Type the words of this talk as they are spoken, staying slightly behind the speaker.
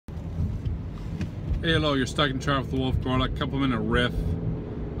Hey, hello, you're stuck in traffic with the Wolf Gorlick. Couple minute riff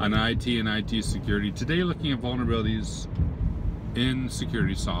on IT and IT security. Today looking at vulnerabilities in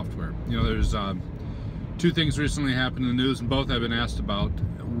security software. You know, there's two things recently happened in the news and both I've been asked about.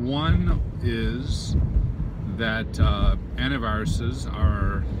 One is that antiviruses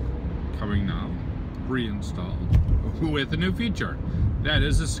are coming now, pre-installed, with a new feature. That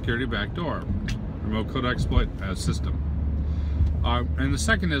is a security backdoor, remote code exploit as system. And the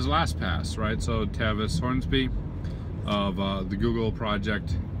second is LastPass, right? So Tavis Hornsby of the Google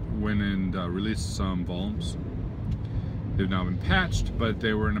project went and released some vulns. They've now been patched, but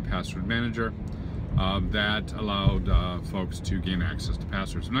they were in a password manager that allowed folks to gain access to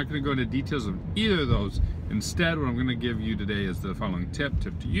passwords. I'm not going to go into details of either of those. Instead, what I'm going to give you today is the following tip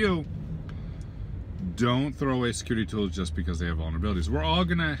to you. Don't throw away security tools just because they have vulnerabilities. We're all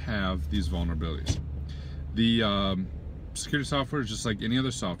going to have these vulnerabilities. The security software is just like any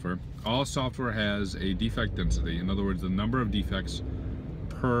other software. All software has a defect density. In other words, the number of defects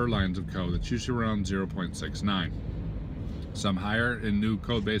per lines of code. That's usually around 0.69. Some higher in new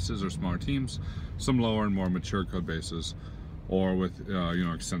code bases or smaller teams, some lower in more mature code bases or with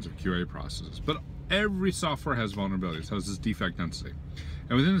extensive QA processes. But every software has vulnerabilities, has this defect density.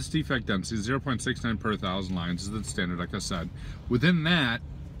 And within this defect density, 0.69 per 1,000 lines is the standard, like I said. Within that,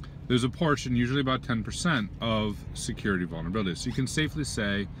 there's a portion, usually about 10%, of security vulnerabilities. So you can safely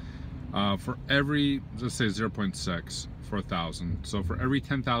say for every, let's say 0.6 for 1,000. So for every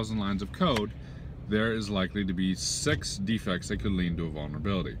 10,000 lines of code, there is likely to be 6 defects that could lead to a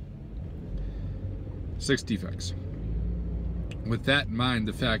vulnerability. 6 defects. With that in mind,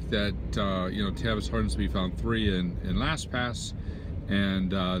 the fact that Tavis Hornsby found 3 in LastPass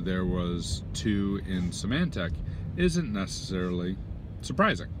and there was 2 in Symantec isn't necessarily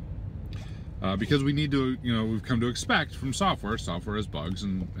surprising. Because we need to, we've come to expect from software has bugs,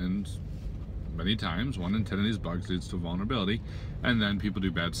 and many times 1 in 10 of these bugs leads to vulnerability, and then people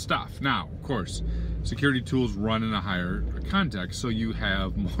do bad stuff. Now, of course, security tools run in a higher context, so you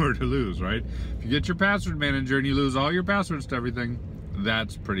have more to lose, right? If you get your password manager and you lose all your passwords to everything,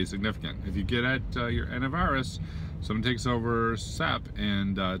 that's pretty significant. If you get at your antivirus, someone takes over SEP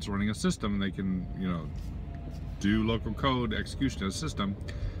and it's running a system, they can, do local code execution as a system.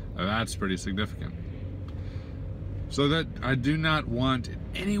 That's pretty significant. So that I do not want in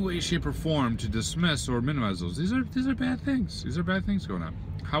any way, shape, or form to dismiss or minimize those. These are bad things. These are bad things going on.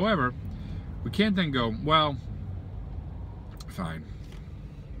 However, we can't then go, well, fine.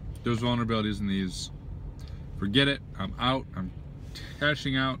 There's vulnerabilities in these. Forget it. I'm out. I'm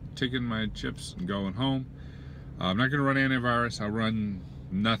cashing out, taking my chips and going home. I'm not going to run antivirus. I'll run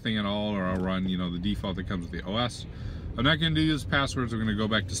nothing at all, or I'll run, the default that comes with the OS. I'm not going to use passwords. We're going to go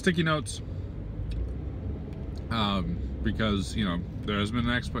back to sticky notes because, there has been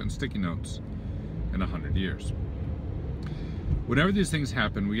an exploit in sticky notes in 100 years. Whenever these things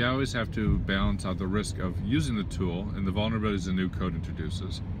happen, we always have to balance out the risk of using the tool and the vulnerabilities the new code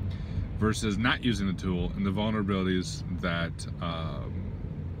introduces versus not using the tool and the vulnerabilities that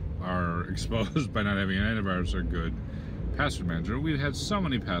are exposed by not having an antivirus or good password manager. We've had so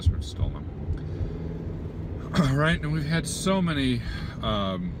many passwords stolen. Right, and we've had so many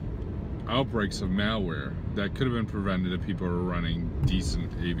outbreaks of malware that could have been prevented if people were running decent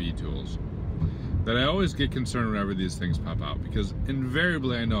AV tools, that I always get concerned whenever these things pop out, because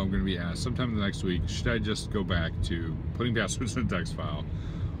invariably I know I'm going to be asked sometime in the next week, should I just go back to putting passwords in a text file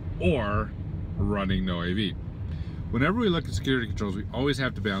or running no AV? Whenever we look at security controls, we always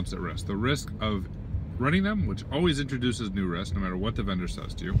have to balance that risk. The risk of running them, which always introduces new risk no matter what the vendor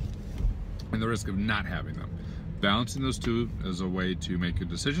says to you, and the risk of not having them. Balancing those two is a way to make good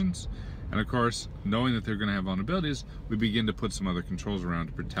decisions. And of course, knowing that they're going to have vulnerabilities, we begin to put some other controls around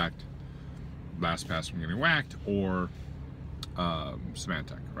to protect LastPass from getting whacked or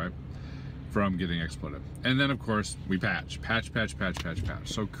Symantec, right, from getting exploited. And then of course, we patch.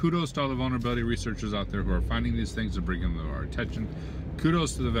 So kudos to all the vulnerability researchers out there who are finding these things and bringing them to our attention.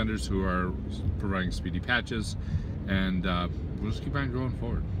 Kudos to the vendors who are providing speedy patches. And we'll just keep on going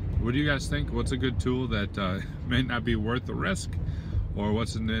forward. What do you guys think? What's a good tool that may not be worth the risk? Or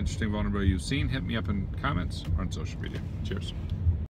what's an interesting vulnerability you've seen? Hit me up in comments or on social media. Cheers.